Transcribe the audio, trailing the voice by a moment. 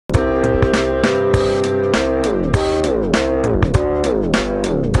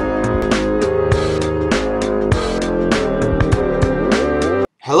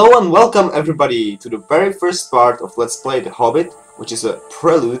Hello and welcome everybody to the very first part of Let's Play The Hobbit, which is a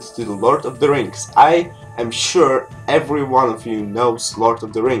prelude to the Lord of the Rings. I am sure every one of you knows Lord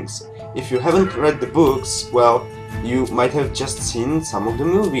of the Rings. If you haven't read the books, well, you might have just seen some of the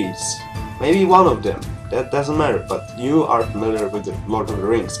movies. Maybe one of them, that doesn't matter, but you are familiar with the Lord of the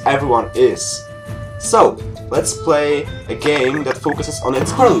Rings. Everyone is. So, let's play a game that focuses on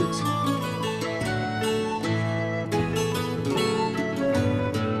its prelude.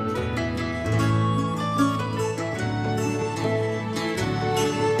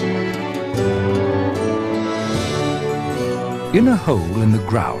 In a hole in the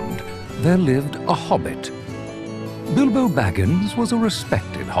ground, there lived a hobbit. Bilbo Baggins was a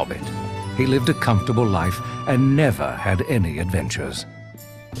respected hobbit. He lived a comfortable life and never had any adventures.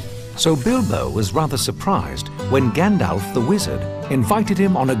 So Bilbo was rather surprised when Gandalf the wizard invited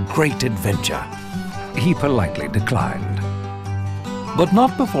him on a great adventure. He politely declined. But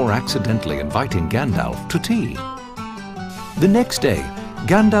not before accidentally inviting Gandalf to tea. The next day,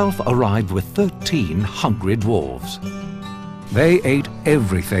 Gandalf arrived with 13 hungry dwarves. They ate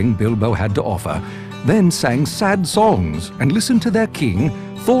everything Bilbo had to offer, then sang sad songs and listened to their king,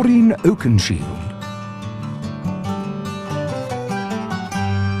 Thorin Oakenshield.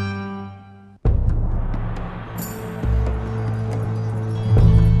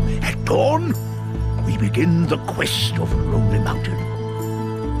 At dawn, we begin the quest of Lonely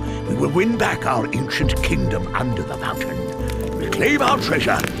Mountain. We will win back our ancient kingdom under the mountain, reclaim our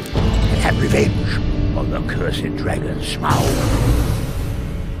treasure, and have revenge on the cursed dragon Smaug.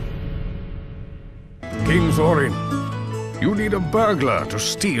 King Thorin, you need a burglar to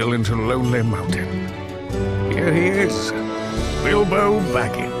steal into Lonely Mountain. Here he is, Bilbo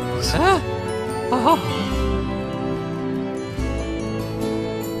Baggins. Huh? Oh.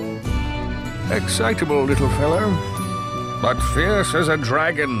 Excitable little fellow, but fierce as a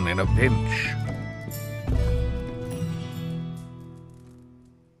dragon in a pinch.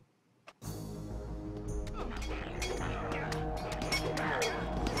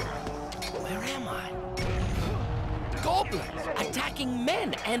 Goblins attacking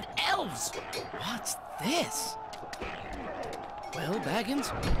men and elves. What's this? Well,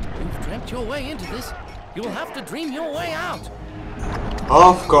 Baggins, you've dreamt your way into this. You'll have to dream your way out.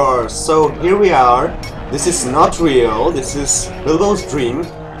 Of course, so here we are. This is not real, this is Bilbo's dream,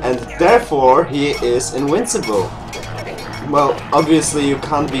 and therefore he is invincible. Well, obviously you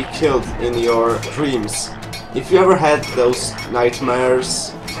can't be killed in your dreams. If you ever had those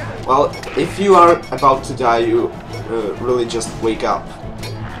nightmares, well, if you are about to die, you really just wake up.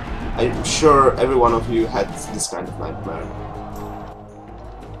 I'm sure every one of you had this kind of nightmare.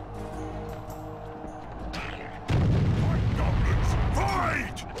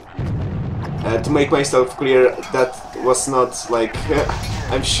 To make myself clear, that was not like...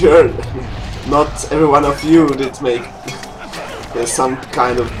 I'm sure not every one of you did make some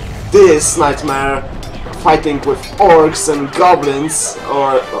kind of this nightmare fighting with orcs and goblins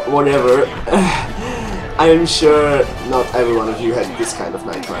or whatever. I'm sure not every one of you had this kind of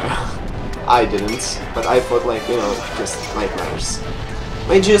nightmare. I didn't, but I thought, like, you know, just nightmares.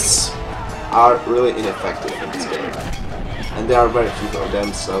 Mages are really ineffective in this game, and there are very few of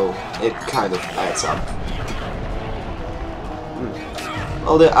them, so it kind of adds up.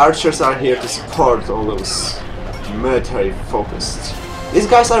 All the archers are here to support all those military focused. These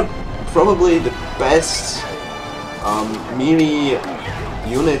guys are probably the best melee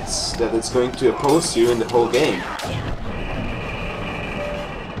units that it's going to oppose you in the whole game.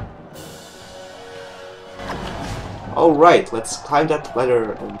 Alright, let's climb that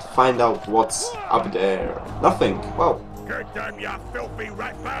ladder and find out what's up there. Nothing. Wow. Get them, you filthy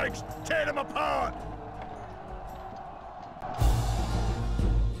ratbags! Tear them apart!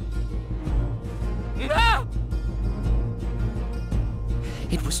 Ah!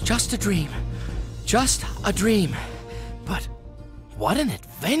 It was just a dream. Just a dream. But what an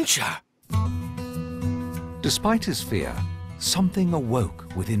adventure! Despite his fear, something awoke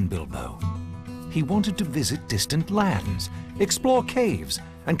within Bilbo. He wanted to visit distant lands, explore caves,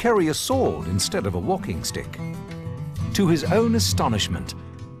 and carry a sword instead of a walking stick. To his own astonishment,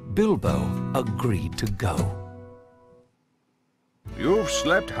 Bilbo agreed to go. You've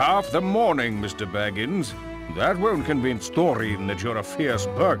slept half the morning, Mr. Baggins. That won't convince Thorin that you're a fierce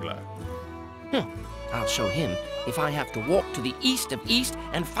burglar. I'll show him if I have to walk to the east of East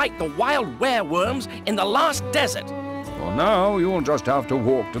and fight the wild wereworms in the last desert. For now, you'll just have to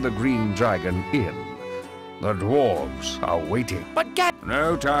walk to the Green Dragon Inn. The dwarves are waiting. But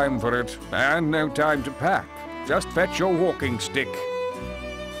No time for it, and no time to pack. Just fetch your walking stick.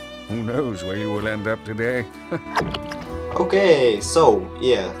 Who knows where you will end up today? Okay, so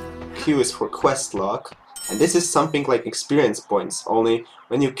yeah, Q is for quest log, and this is something like experience points, only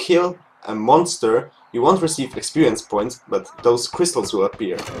when you kill a monster you won't receive experience points, but those crystals will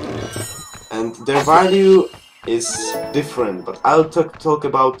appear. And their value is different, but I'll talk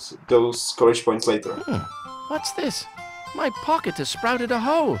about those courage points later. What's this? My pocket has sprouted a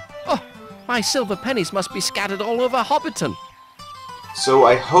hole. Oh, my silver pennies must be scattered all over Hobbiton. So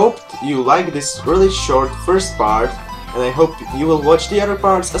I hope you like this really short first part, and I hope you will watch the other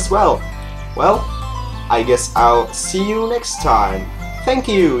parts as well. Well, I guess I'll see you next time. Thank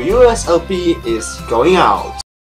you, USLP is going out.